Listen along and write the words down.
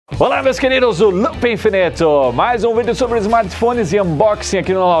Olá meus queridos do Loop Infinito, mais um vídeo sobre smartphones e unboxing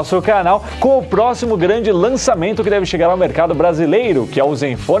aqui no nosso canal com o próximo grande lançamento que deve chegar ao mercado brasileiro, que é o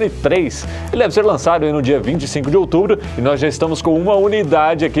Zenfone 3. Ele deve ser lançado aí no dia 25 de outubro e nós já estamos com uma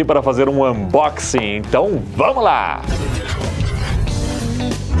unidade aqui para fazer um unboxing, então vamos lá!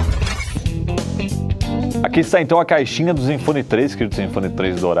 Aqui está então a caixinha do Zenfone 3, escrito Zenfone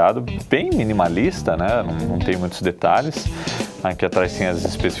 3 dourado, bem minimalista, né? Não tem muitos detalhes. Aqui atrás tem as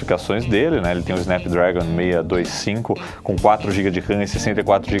especificações dele, né? Ele tem o Snapdragon 625 com 4 GB de RAM e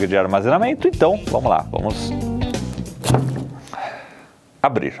 64 GB de armazenamento. Então, vamos lá, vamos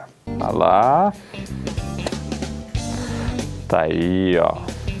abrir. Tá lá. Tá aí, ó.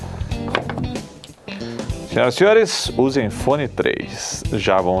 Senhoras e senhores, o Zenfone 3.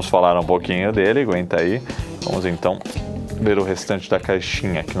 Já vamos falar um pouquinho dele, aguenta aí. Vamos então ver o restante da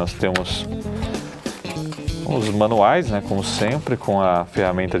caixinha. Aqui nós temos os manuais, né, como sempre, com a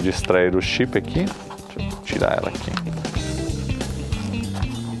ferramenta de extrair o chip aqui. Deixa eu tirar ela aqui.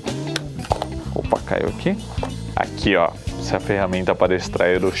 Opa, caiu aqui. Aqui, ó, essa é a ferramenta para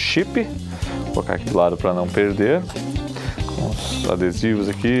extrair o chip. Vou colocar aqui do lado para não perder. Com os adesivos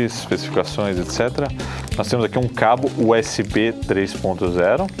aqui, especificações, etc. Nós temos aqui um cabo USB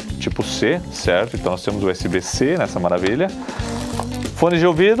 3.0, tipo C, certo? Então nós temos USB-C nessa maravilha. Fones de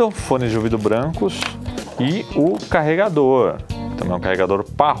ouvido brancos. E o carregador, também é um carregador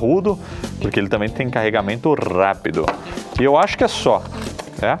parrudo, porque ele também tem carregamento rápido. E eu acho que é só,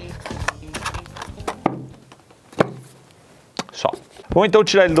 né? Só. Vamos então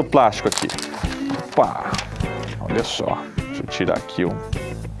tirar ele do plástico aqui. Opa, olha só. Deixa eu tirar aqui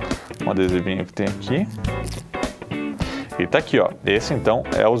um adesivinho que tem aqui. E tá aqui, ó. Esse então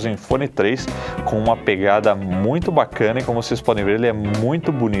é o Zenfone 3 com uma pegada muito bacana e como vocês podem ver ele é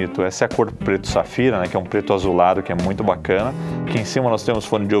muito bonito. Essa é a cor preto safira, né, que é um preto azulado que é muito bacana. Aqui em cima nós temos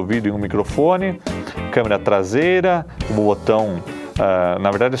fone de ouvido e um microfone, câmera traseira, o botão,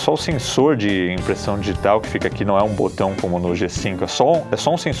 na verdade é só o sensor de impressão digital que fica aqui, não é um botão como no G5, é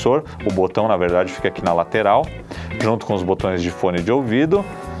só um sensor, o botão na verdade fica aqui na lateral, junto com os botões de fone de ouvido.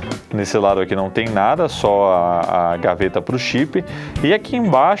 Nesse lado aqui não tem nada, só a gaveta para o chip. E aqui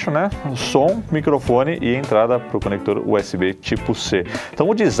embaixo, né, som, microfone e entrada para o conector USB tipo C. Então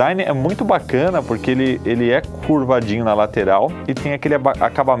o design é muito bacana porque ele é curvadinho na lateral e tem aquele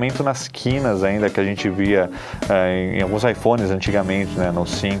acabamento nas quinas ainda que a gente via em alguns iPhones antigamente, né, no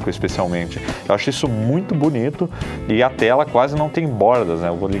 5 especialmente. Eu acho isso muito bonito e a tela quase não tem bordas, né?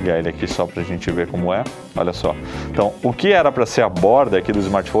 Eu vou ligar ele aqui só para a gente ver como é. Olha só. Então o que era para ser a borda aqui do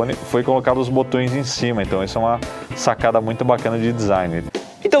smartphone foi colocado os botões em cima, então isso é uma sacada muito bacana de design.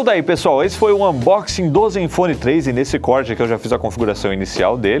 Então daí pessoal, esse foi o unboxing do Zenfone 3 e nesse corte aqui eu já fiz a configuração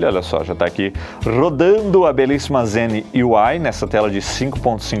inicial dele, olha só, já está aqui rodando a belíssima Zen UI nessa tela de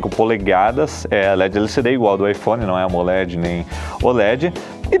 5.5 polegadas, é LED LCD igual do iPhone, não é AMOLED nem OLED,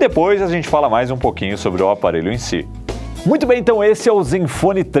 e depois a gente fala mais um pouquinho sobre o aparelho em si. Muito bem, então esse é o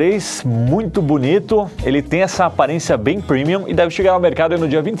Zenfone 3, muito bonito, ele tem essa aparência bem premium e deve chegar ao mercado no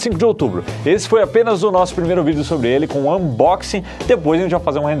dia 25 de outubro. Esse foi apenas o nosso primeiro vídeo sobre ele com unboxing, depois a gente vai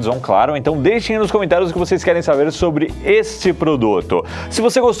fazer um hands-on, claro, então deixem nos comentários o que vocês querem saber sobre este produto. Se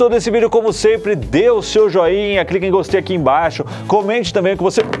você gostou desse vídeo, como sempre, dê o seu joinha, clique em gostei aqui embaixo, comente também o que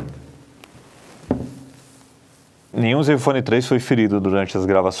você... Nenhum Zenfone 3 foi ferido durante as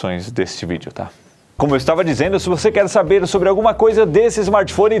gravações deste vídeo, tá? Como eu estava dizendo, se você quer saber sobre alguma coisa desse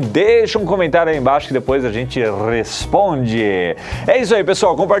smartphone, deixa um comentário aí embaixo que depois a gente responde. É isso aí,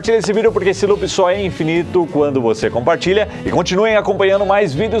 pessoal. Compartilha esse vídeo porque esse loop só é infinito quando você compartilha. E continuem acompanhando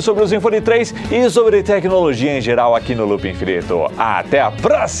mais vídeos sobre o Zenfone 3 e sobre tecnologia em geral aqui no Loop Infinito. Até a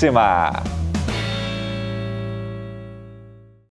próxima!